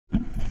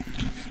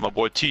My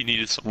boy T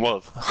needed some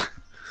love.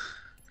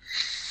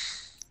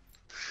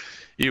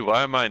 Ew,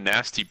 why am I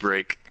nasty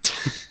break?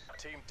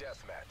 Team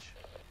deathmatch.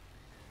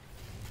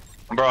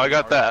 Bro, I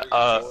got that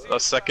a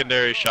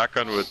secondary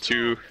shotgun with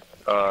 2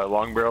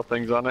 long barrel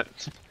things on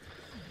it.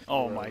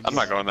 Oh my god. I'm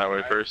not going that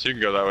way first. You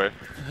can go that way.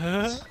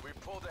 We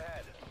pulled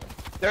ahead.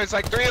 There's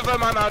like 3 of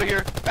them. I'm out of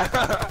here.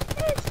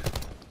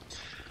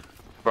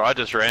 Bro, I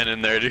just ran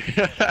in there, dude.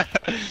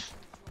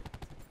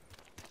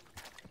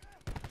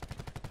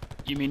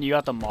 You mean you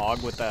got the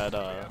MOG with that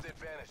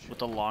with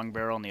the long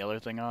barrel and the other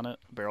thing on it?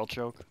 Barrel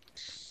choke?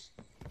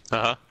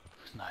 Uh-huh.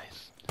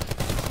 Nice.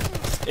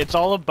 It's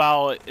all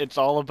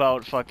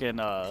about fucking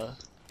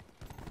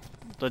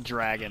the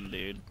dragon,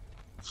 dude.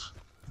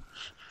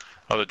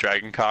 Oh, the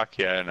dragon cock?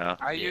 Yeah, I know.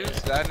 I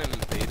used that in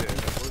beta and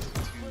it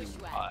wasn't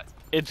too hot.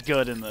 It's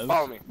good in this.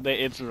 Follow me.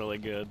 It's really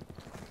good.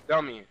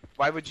 Dummy,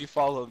 why would you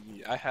follow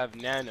me? I have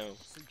nano.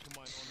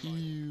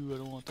 Ew, I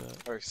don't want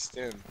that. Or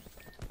stim.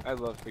 I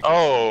love the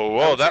Oh,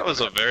 whoa, that was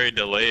a very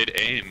delayed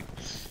aim.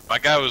 My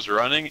guy was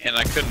running and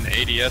I couldn't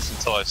ADS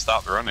until I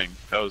stopped running.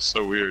 That was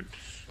so weird.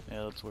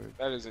 Yeah, that's weird.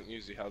 That isn't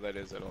usually how that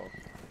is at all.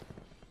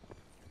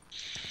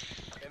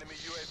 Enemy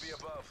UAV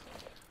above.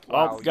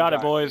 Oh, got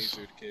it, boys.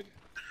 Lasered, kid.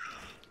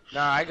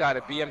 Nah, I got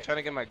it. B, I'm trying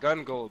to get my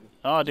gun gold.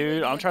 Oh,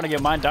 dude, I'm trying to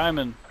get mine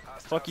diamond.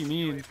 Fuck you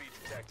mean? UAV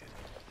detected.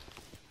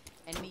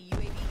 Enemy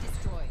UAV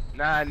destroyed.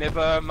 Nah,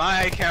 nibba,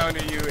 my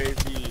counter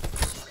UAV.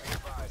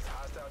 Advised,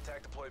 hostile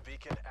attack deploy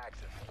beacon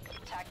active.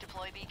 Attack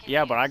deploy beacon.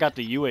 Yeah, but I got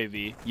the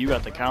UAV. You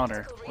got the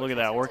counter. Look at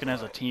that, working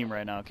as a team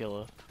right now,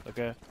 Killa.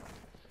 Okay?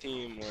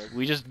 Teamwork.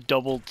 We just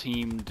double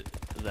teamed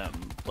them.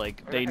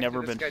 Like, Where they the heck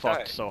never did this been guy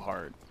fucked die? so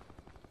hard.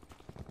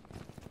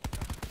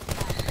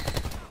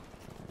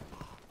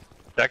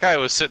 That guy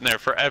was sitting there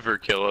forever,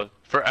 Killa.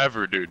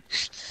 Forever, dude.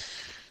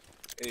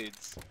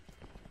 AIDS.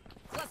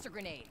 Cluster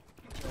grenade.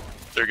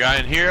 There's a guy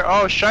in here.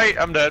 Oh, shite,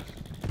 I'm dead.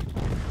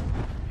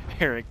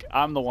 Eric,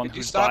 I'm the one Did you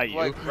who's stop by you.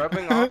 like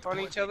rubbing off on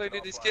each other?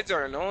 Dude, these kids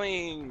are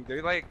annoying.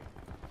 They're like,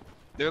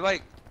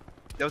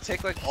 they'll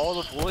take like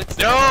all the bullets.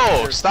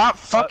 No! Stop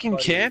fucking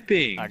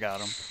camping! I got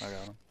him. I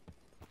got him.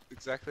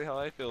 Exactly how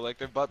I feel. Like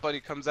their butt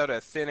buddy comes out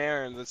of thin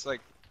air and it's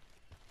like,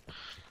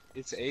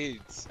 it's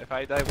AIDS. If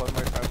I die one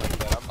more time like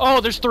that,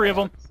 Oh, there's 3 of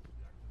them.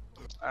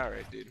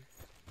 Alright, dude.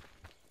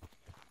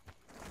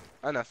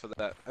 Enough of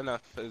that.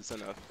 Enough is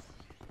enough.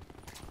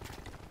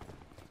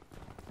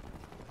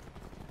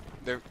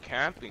 They're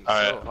camping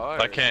so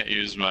hard. I can't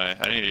use my.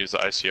 I need to use the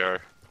ICR.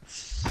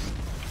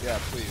 Yeah,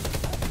 please.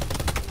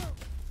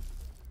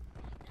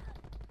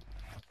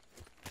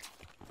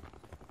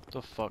 What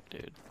the fuck,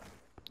 dude?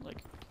 Like,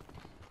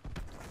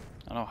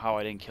 I don't know how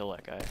I didn't kill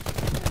that guy.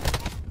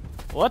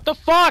 What the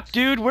fuck,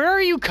 dude? Where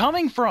are you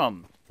coming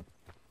from?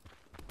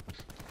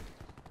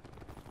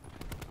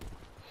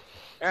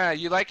 Yeah,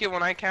 you like it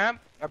when I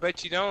camp? I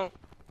bet you don't.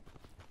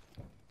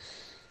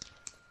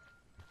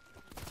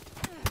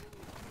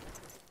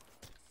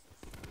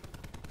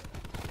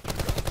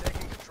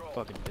 Taking control.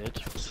 Fucking bitch.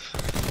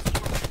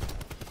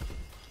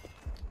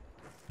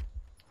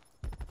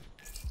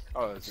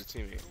 Oh, it's a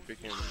teammate.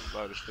 Freaking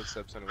loudest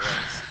footsteps in a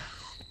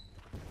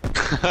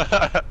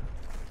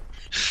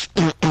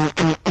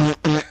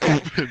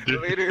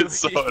Dude, Literally. it's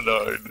so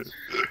annoying.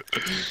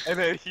 And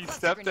then he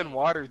stepped in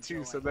water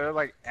too, so they're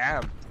like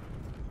amped.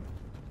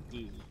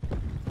 Dude.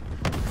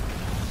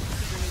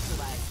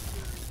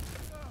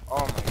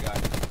 Oh my god.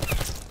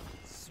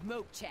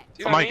 Smoke check.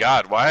 Do you Oh know what I my mean?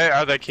 god, why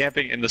are they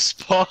camping in the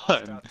spawn?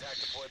 Attack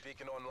deploy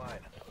beacon online.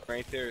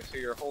 Right there, so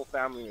your whole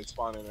family would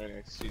spawn in right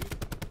next to you.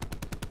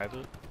 I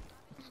did.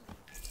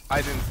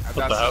 I didn't. That's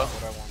the not hell?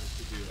 what I wanted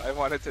to do. I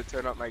wanted to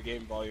turn up my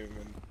game volume,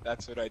 and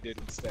that's what I did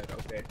instead.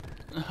 Okay.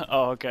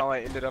 Oh, okay. How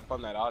I ended up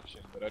on that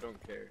option, but I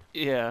don't care.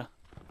 Yeah.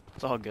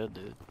 It's all good,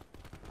 dude.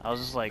 I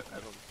was just like, I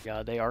don't.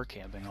 God, they are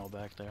camping all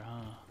back there,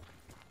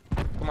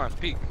 huh? Come on,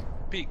 peek,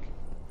 peek.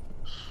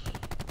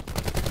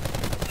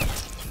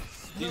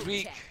 He's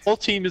weak. Whole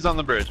team is on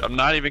the bridge. I'm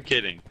not even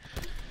kidding.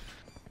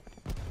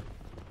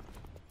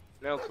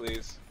 No,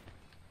 please.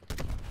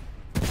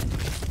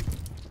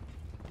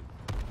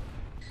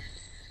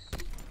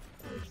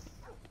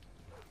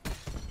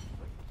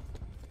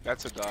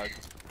 That's a dog.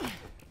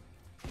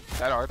 Is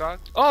that our dog?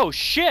 Oh,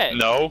 shit!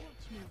 No.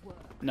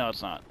 No,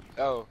 it's not.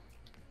 Oh.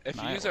 If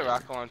you My use a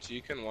rocket launcher,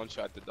 you can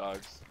one-shot the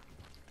dogs.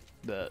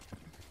 The...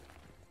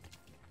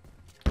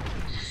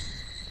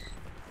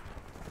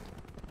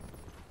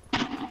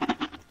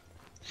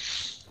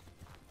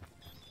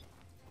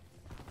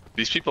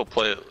 These people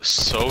play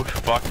so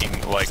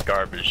fucking like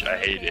garbage. I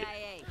hate it.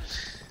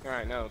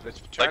 Alright, no.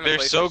 Like they're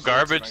so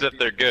garbage that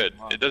they're good.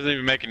 It doesn't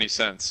even make any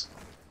sense.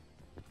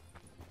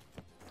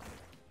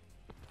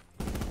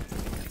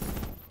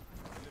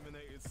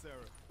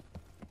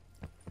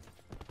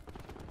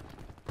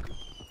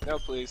 No,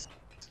 please.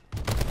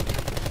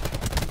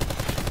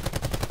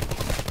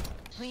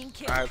 Clean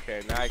kill.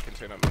 Okay, now I can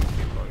turn up my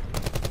game volume.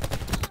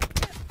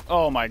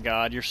 Oh my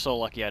god, you're so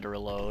lucky I had to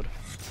reload.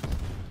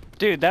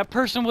 Dude, that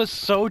person was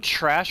so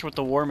trash with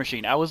the war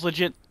machine. I was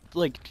legit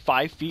like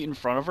 5 feet in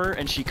front of her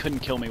and she couldn't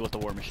kill me with the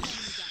war machine.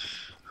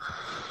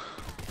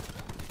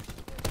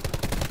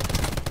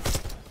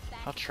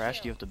 How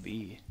trash do you have to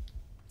be?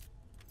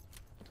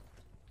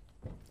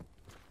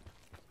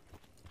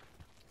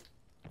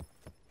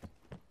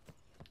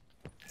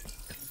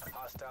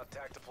 Hostile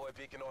tac deploy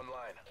beacon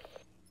online.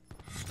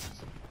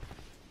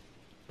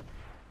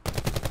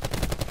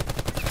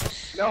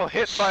 No,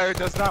 hip fire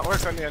does not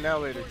work on the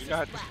annihilator. Do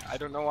not. I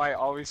don't know why I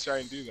always try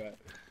and do that.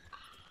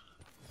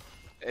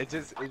 It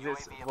just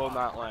will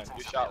not land.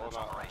 Your shot will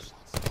not land.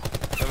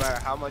 No matter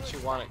how much you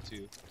want it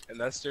to. And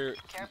that's their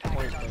Care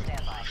point. package on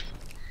standby.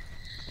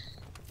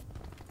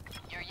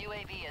 Your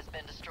UAV has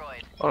been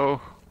destroyed. Oh.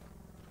 Look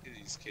at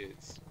these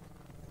kids.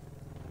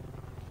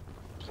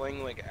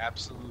 Playing like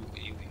absolute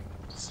alien.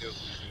 Still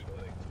losing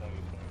by like 20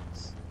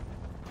 points.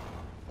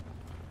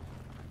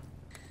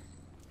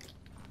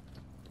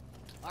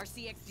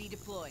 RCXD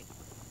deployed.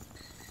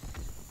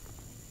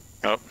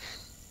 Oh.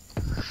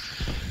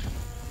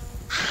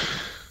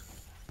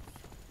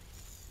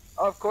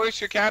 Of course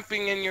you're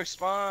camping in your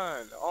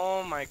spawn.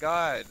 Oh my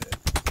god.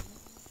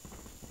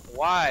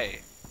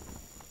 Why?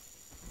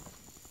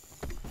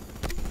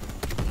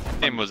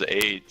 Name was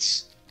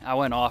AIDS. I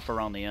went off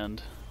around the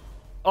end.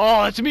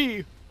 Oh, it's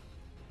me!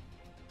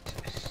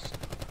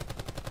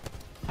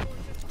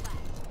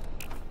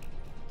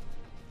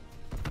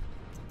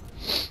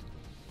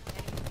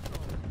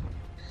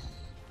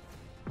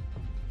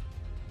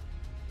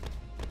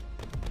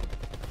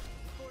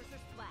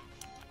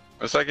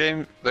 What's that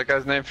game? That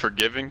guy's name?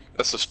 Forgiving?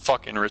 That's a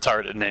fucking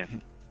retarded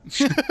name.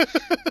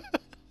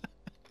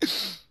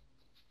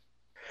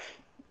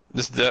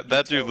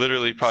 That dude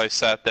literally probably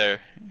sat there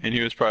and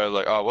he was probably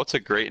like, oh, what's a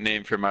great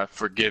name for my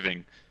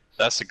Forgiving?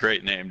 That's a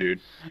great name, dude.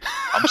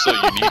 I'm so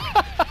unique.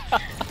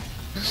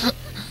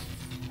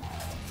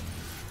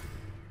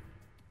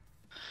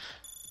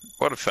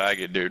 What a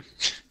faggot, dude.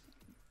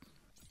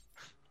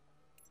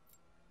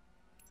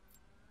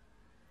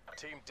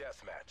 Team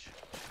deathmatch.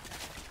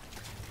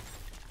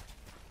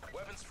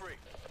 Weapons free.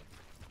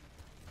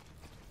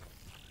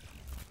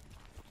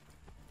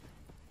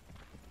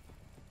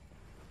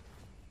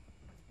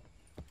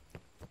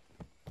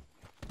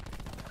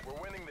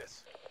 We're winning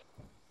this.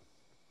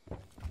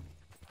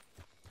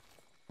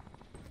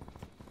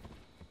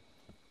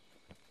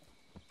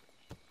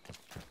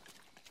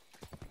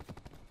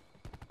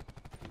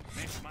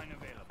 Next mine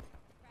available.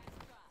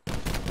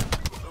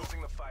 We're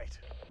losing the fight.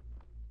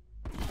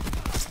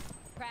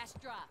 Crash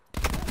drop.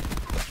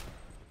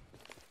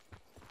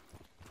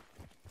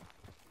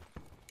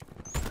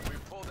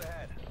 We've pulled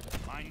ahead.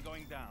 Mine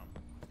going down.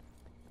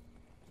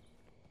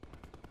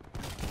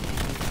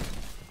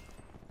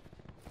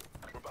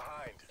 We're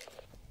behind.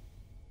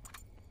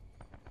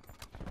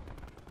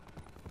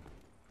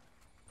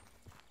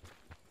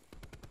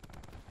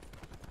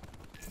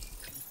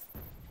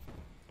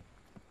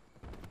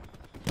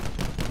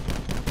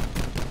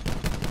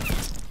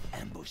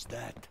 Ambush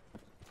that.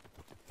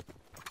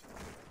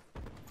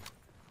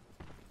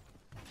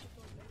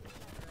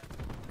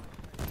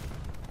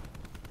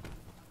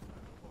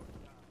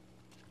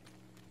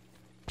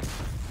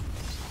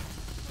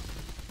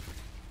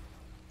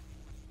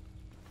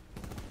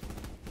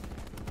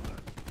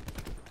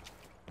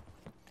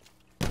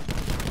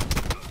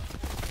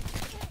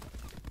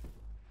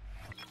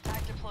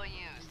 Tac deploy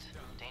used.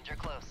 Danger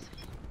close.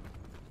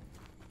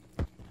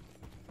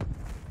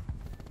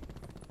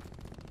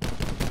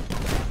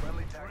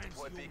 Friendly tac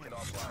deploy beacon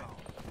offline.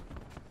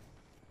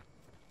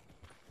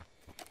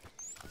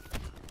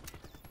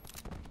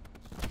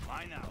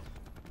 Mine out.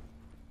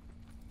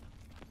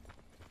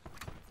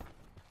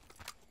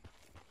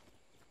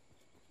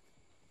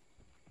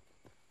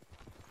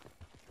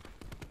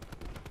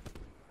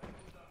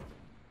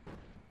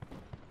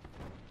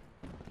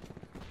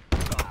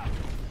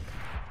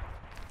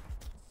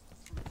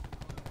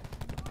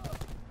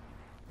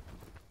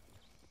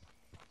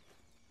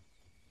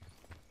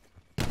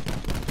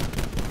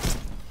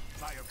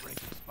 Fire break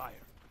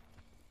expire.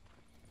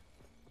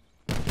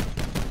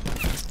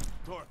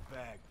 Torque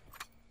bag.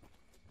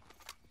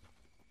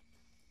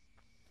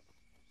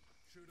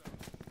 Shoot up.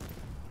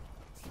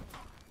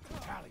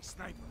 Cali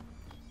sniper.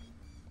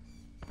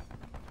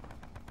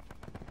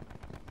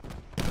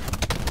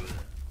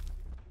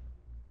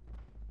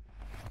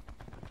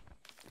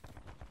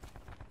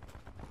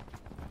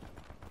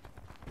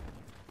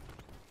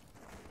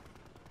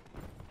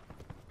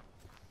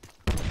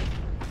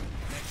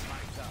 Next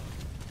mine's out.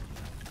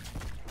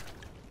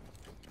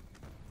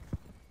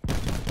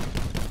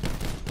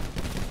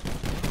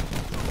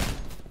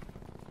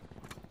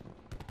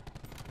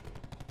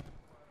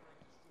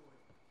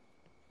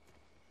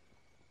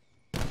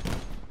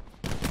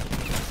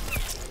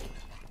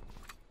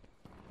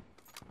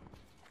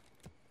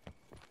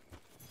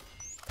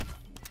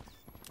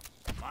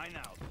 Mine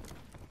out.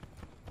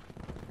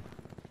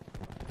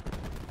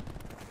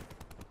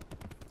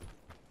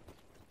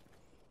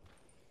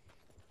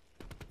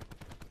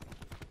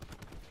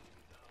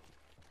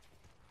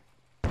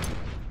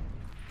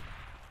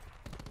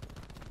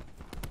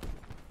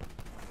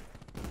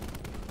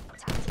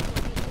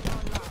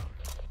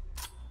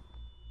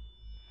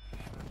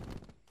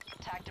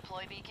 Tac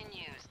deploy beacon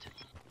used.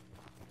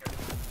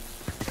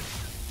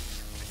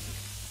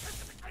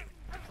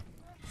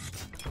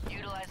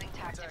 Utilizing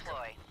TAC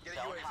deploy. Get a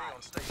Zone UAV hot.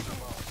 on station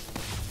alone.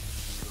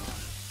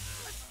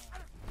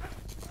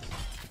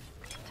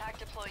 TAC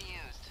deploy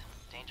used.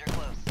 Danger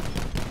close.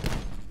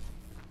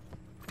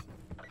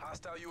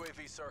 Hostile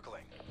UAV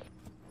circling.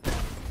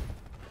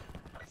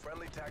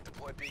 Friendly TAC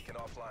deploy beacon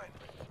offline.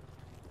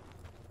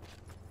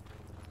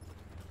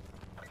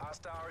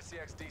 Hostile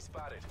RCXD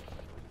spotted.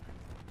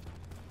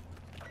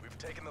 We've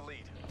taken the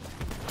lead.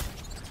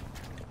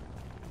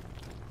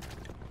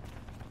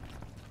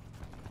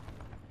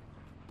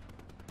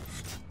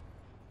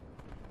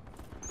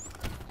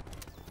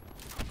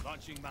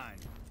 Launching mine.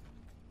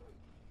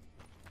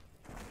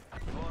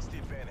 We lost the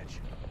advantage.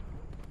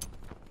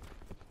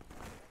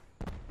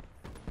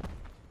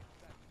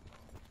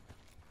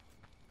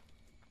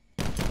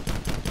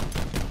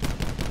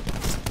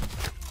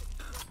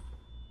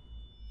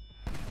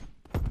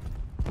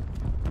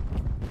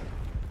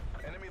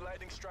 Enemy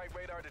lightning strike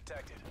radar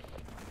detected.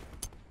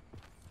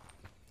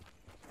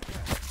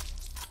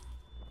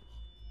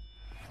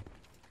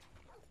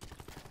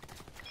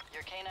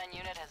 Your K9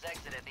 unit has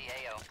exited the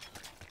AO.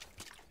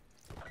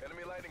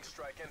 Enemy lightning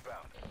strike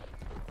inbound.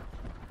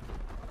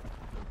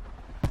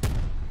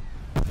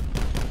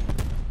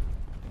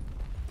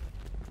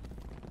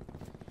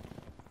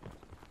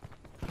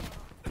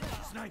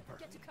 Sniper.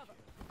 Get to cover.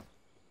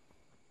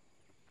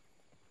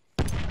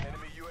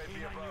 Enemy UAV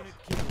K9 above. unit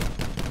killed.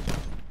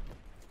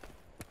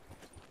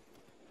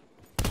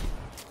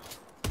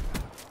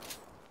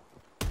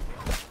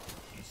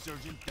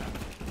 Insurgent down.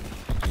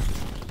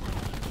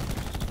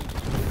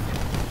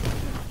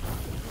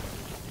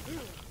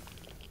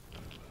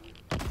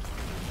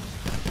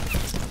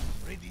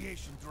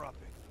 Radiation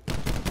dropping.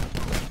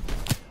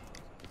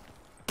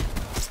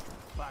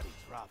 Body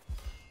drop.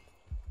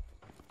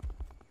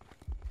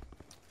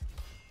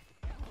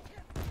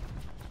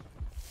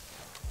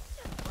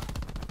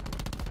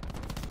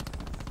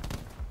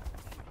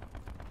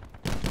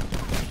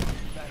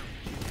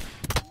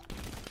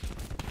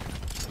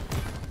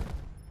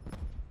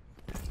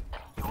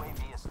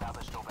 UAV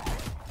established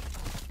overhead.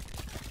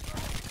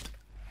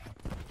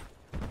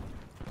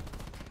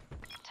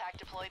 TAC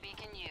deploy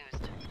beacon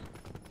used.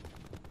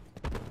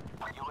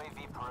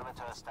 UAV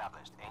perimeter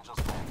established. Angels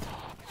back.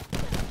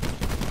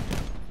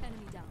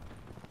 Enemy down.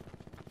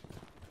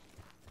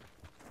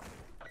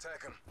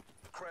 Attack him.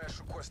 Crash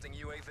requesting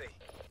UAV.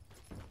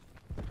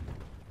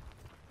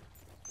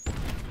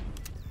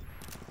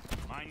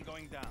 Mine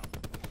going down.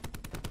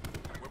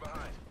 We're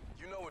behind.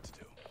 You know what to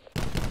do.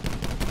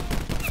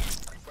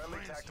 Friendly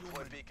Friends, TAC deploy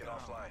human beacon down.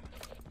 offline.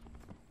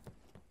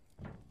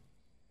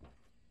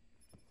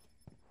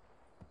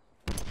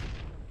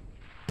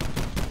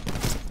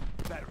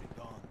 Battery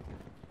gone.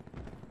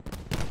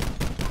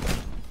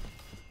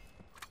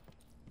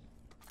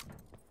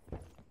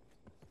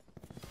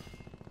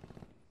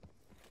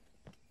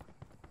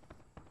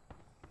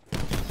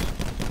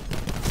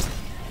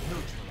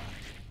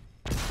 Neutralized.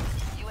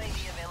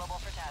 UAV available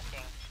for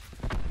tasking.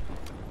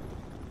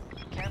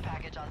 Care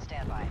package on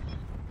standby.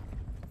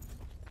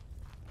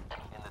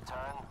 In the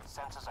turn,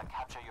 sensors are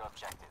capture your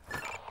objective.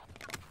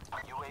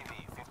 UAV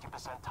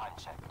 50% time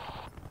check.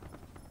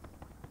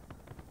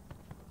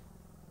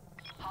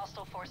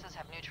 Hostile forces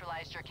have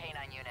neutralized your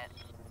K9 unit.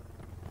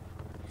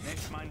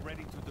 Next mine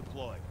ready to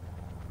deploy.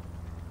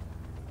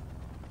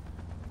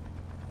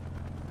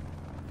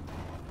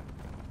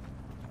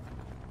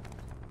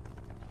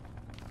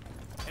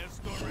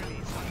 Hellstorm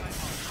release on my mark.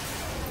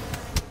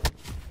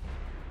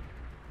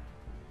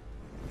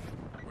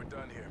 We're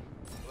done here.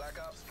 Black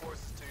Ops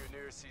forces to your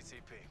nearest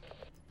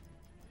CCP.